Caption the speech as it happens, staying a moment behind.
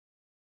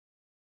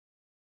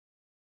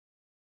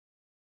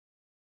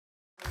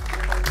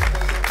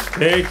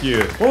Thank you.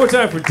 One more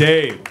time for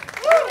Dave.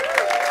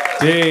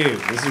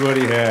 Dave, this is what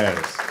he has.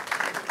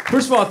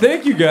 First of all,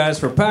 thank you guys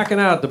for packing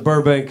out the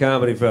Burbank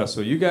Comedy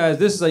Festival. You guys,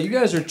 you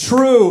guys are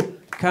true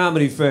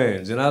comedy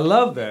fans, and I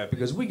love that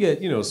because we get,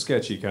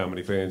 sketchy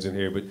comedy fans in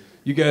here, but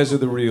you guys are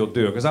the real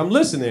deal. Because I'm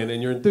listening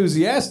and you're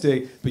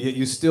enthusiastic, but yet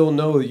you still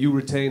know that you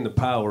retain the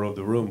power of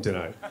the room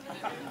tonight.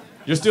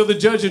 You're still the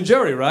judge and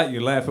jury, right?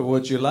 You laugh at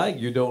what you like,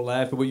 you don't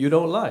laugh at what you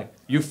don't like.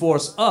 You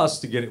force us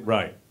to get it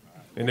right.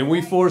 And then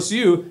we force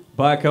you,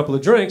 buy a couple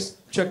of drinks,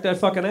 check that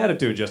fucking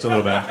attitude just a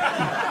little bit.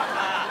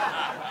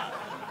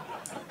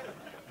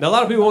 Now, a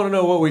lot of people want to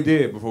know what we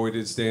did before we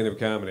did stand-up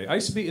comedy. I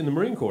used to be in the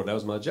Marine Corps. That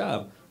was my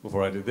job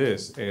before I did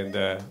this. And,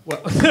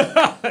 well,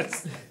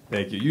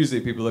 thank you. Usually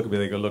people look at me,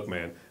 they go, look,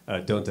 man,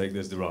 don't take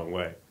this the wrong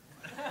way.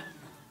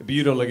 But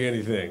you don't look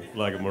anything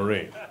like a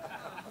Marine.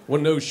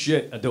 Well, no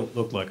shit, I don't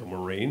look like a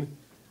Marine.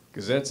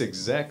 Because that's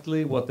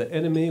exactly what the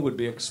enemy would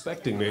be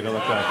expecting me to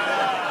look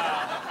like.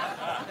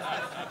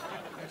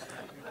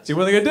 See,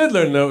 one thing I did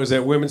learn, though, is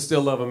that women still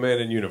love a man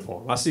in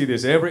uniform. I see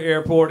this every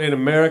airport in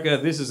America.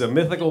 This is a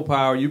mythical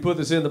power. You put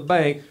this in the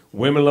bank,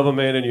 women love a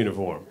man in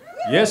uniform.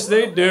 Yes,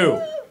 they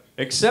do.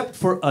 Except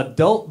for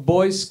adult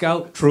Boy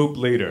Scout troop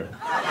leader.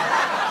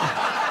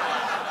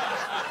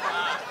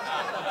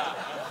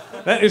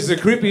 That is the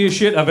creepiest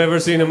shit I've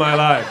ever seen in my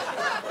life.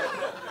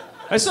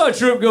 I saw a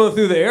troop going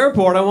through the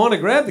airport. I want to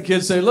grab the kid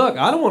and say, look,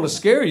 I don't want to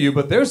scare you,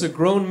 but there's a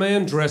grown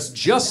man dressed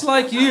just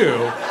like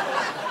you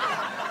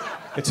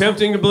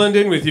attempting to blend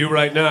in with you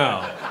right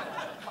now.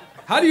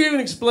 How do you even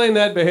explain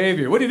that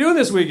behavior? What are you doing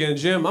this weekend,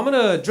 Jim? I'm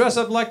going to dress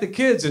up like the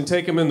kids and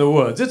take them in the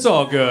woods. It's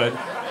all good.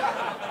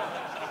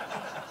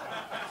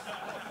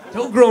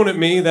 Don't groan at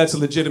me. That's a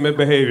legitimate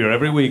behavior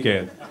every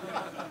weekend.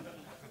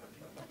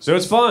 So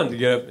it's fun to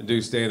get up and do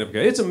stand-up.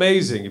 It's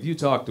amazing, if you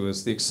talk to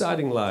us, the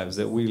exciting lives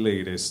that we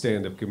lead as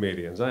stand-up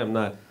comedians. I am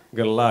not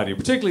going to lie to you,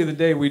 particularly the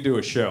day we do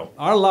a show.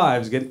 Our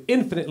lives get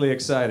infinitely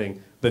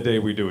exciting the day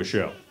we do a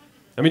show.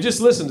 I mean,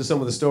 just listen to some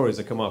of the stories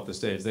that come off the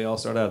stage. They all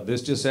start out,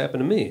 this just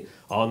happened to me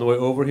on the way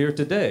over here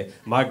today.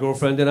 My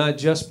girlfriend and I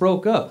just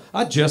broke up.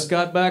 I just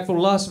got back from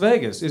Las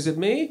Vegas. Is it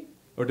me?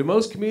 Or do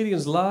most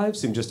comedians' lives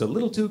seem just a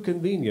little too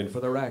convenient for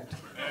their act?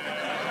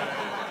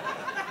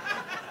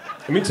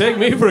 I mean, take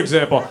me, for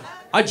example.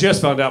 I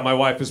just found out my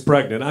wife is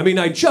pregnant. I mean,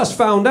 I just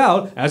found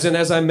out, as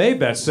I made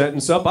that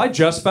sentence up, I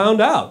just found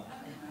out.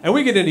 And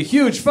we get in a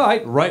huge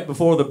fight right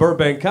before the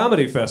Burbank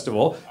Comedy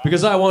Festival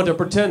because I wanted to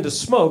pretend to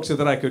smoke so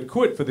that I could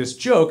quit for this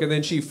joke, and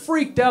then she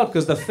freaked out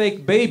because the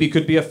fake baby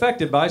could be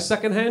affected by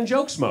secondhand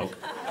joke smoke.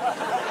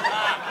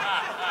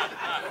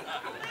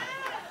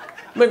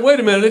 I'm like,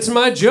 wait a minute, it's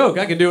my joke.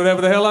 I can do whatever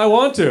the hell I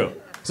want to.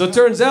 So it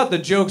turns out the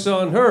joke's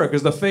on her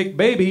because the fake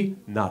baby,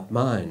 not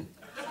mine.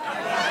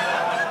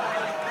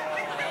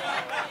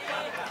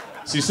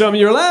 See, some of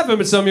you are laughing,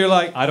 but some of you are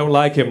like, I don't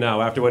like him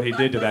now after what he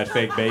did to that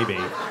fake baby.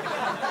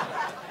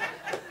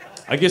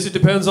 I guess it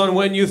depends on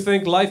when you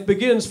think life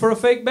begins for a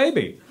fake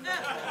baby.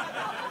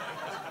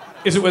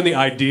 Is it when the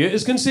idea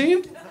is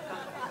conceived?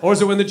 Or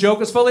is it when the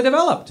joke is fully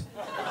developed?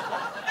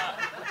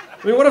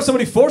 I mean, what if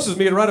somebody forces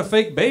me to write a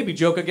fake baby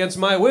joke against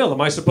my will? Am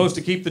I supposed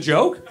to keep the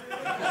joke?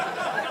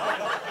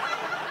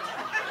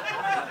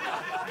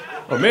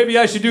 Or maybe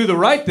I should do the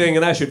right thing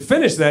and I should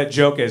finish that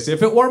joke as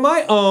if it were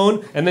my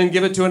own and then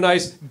give it to a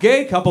nice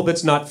gay couple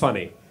that's not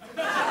funny.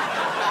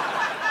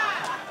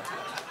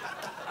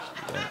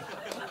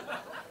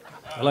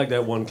 I like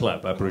that one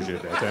clap. I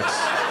appreciate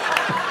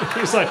that.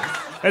 It's like,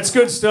 that's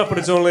good stuff, but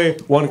it's only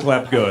one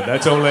clap good.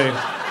 That's only...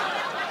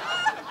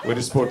 Way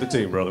to support the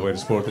team, brother. Way to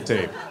support the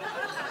team.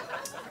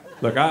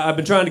 Look, I've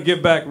been trying to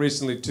give back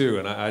recently, too,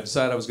 and I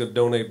decided I was going to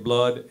donate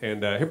blood.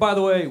 And here, by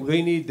the way,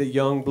 we need the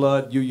young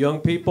blood. You young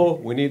people,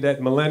 we need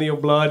that millennial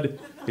blood.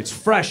 It's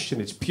fresh,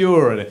 and it's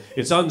pure, and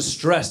it's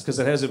unstressed because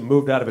it hasn't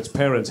moved out of its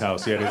parents'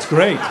 house yet. It's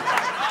great.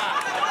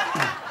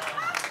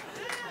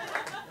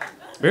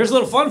 Here's a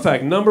little fun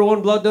fact. Number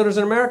one blood donors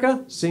in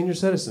America? Senior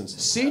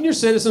citizens. Senior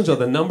citizens are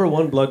the number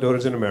one blood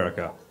donors in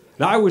America.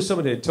 Now, I wish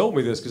somebody had told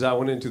me this because I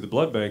went into the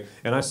blood bank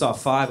and I saw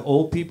 5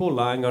 old people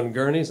lying on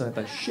gurneys and I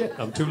thought, shit,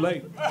 I'm too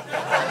late.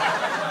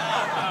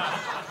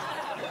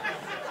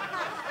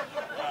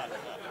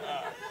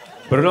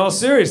 But in all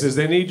seriousness,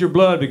 they need your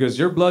blood because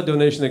your blood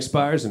donation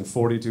expires in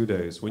 42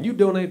 days. When you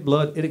donate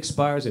blood, it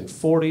expires in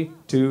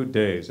 42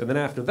 days. And then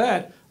after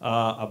that,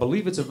 I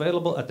believe it's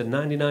available at the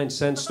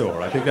 99-cent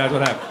store. I think that's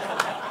what happened.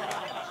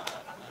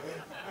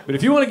 But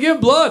if you want to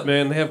give blood,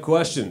 man, they have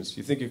questions.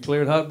 You think you're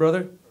cleared hot,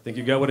 brother? Think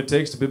you got what it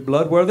takes to be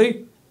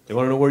blood-worthy? They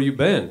want to know where you've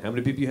been, how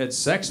many people you had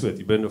sex with.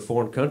 You been to a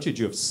foreign country? Did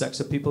you have sex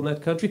with people in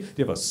that country? Do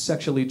you have a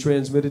sexually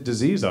transmitted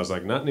disease? I was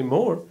like, not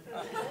anymore.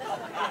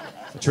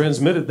 I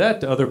transmitted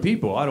that to other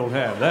people. I don't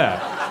have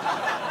that.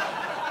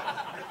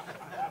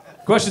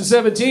 Question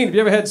 17, have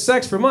you ever had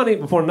sex for money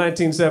before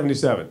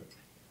 1977?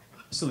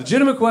 It's a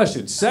legitimate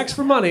question. Sex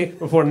for money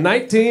before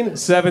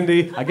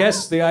 1970. I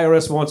guess the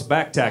IRS wants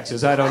back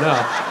taxes. I don't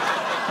know.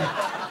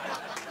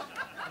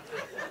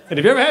 And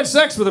have you ever had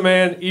sex with a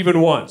man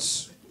even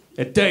once?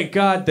 And thank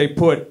God they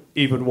put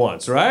even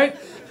once, right?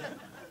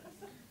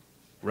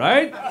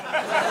 right?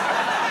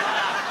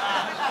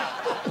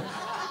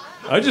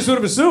 I just would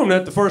have assumed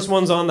that the first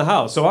one's on the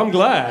house, so I'm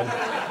glad.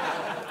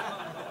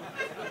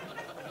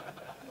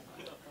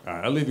 All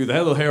right, I'll leave you that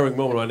little harrowing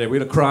moment right there. We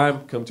had a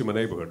crime come to my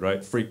neighborhood,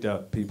 right? Freaked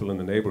out people in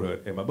the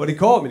neighborhood. And my buddy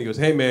called me and he goes,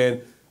 hey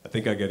man, I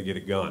think I got to get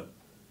a gun.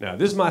 Now,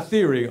 this is my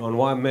theory on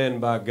why men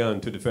buy a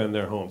gun to defend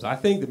their homes. I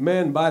think that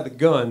men buy the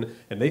gun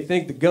and they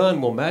think the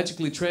gun will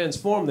magically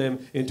transform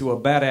them into a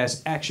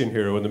badass action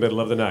hero in the middle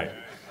of the night.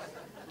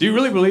 Do you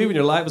really believe when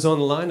your life is on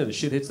the line and the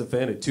shit hits the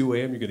fan at 2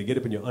 a.m., you're going to get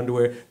up in your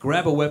underwear,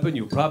 grab a weapon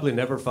you've probably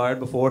never fired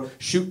before,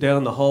 shoot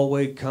down the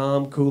hallway,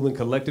 calm, cool, and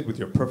collected with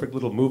your perfect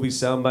little movie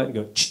soundbite and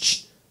go,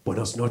 ch-ch,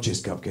 buenos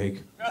noches,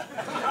 cupcake.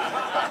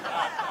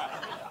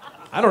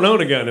 I don't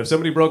own a gun. If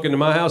somebody broke into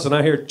my house and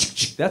I hear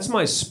ch-ch, that's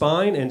my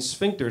spine and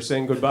sphincter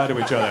saying goodbye to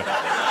each other.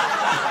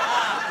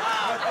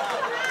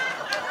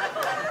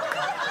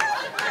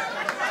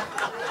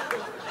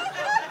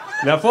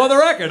 Now, for the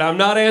record, I'm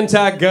not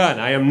anti-gun.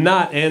 I am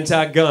not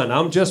anti-gun.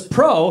 I'm just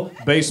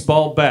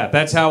pro-baseball bat.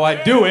 That's how I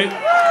do it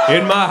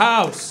in my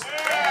house.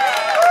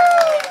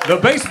 The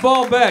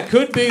baseball bat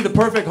could be the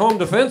perfect home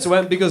defense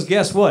weapon because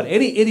guess what?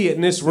 Any idiot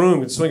in this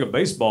room can swing a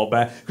baseball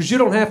bat because you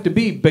don't have to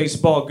be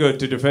baseball good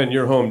to defend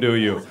your home, do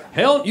you?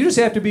 Hell, you just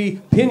have to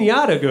be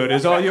piñata good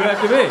is all you have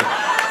to be.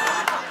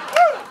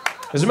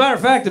 As a matter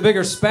of fact, the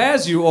bigger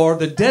spaz you are,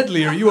 the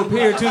deadlier you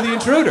appear to the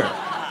intruder.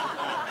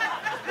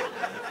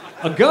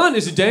 A gun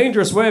is a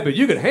dangerous weapon.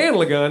 You could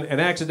handle a gun and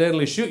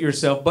accidentally shoot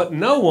yourself, but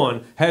no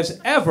one has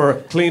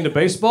ever cleaned a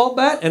baseball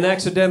bat and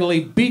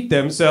accidentally beat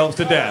themselves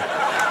to death.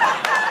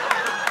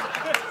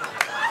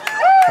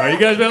 All right, you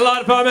guys been a lot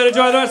of fun, man.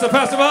 Enjoy the rest of the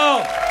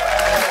festival.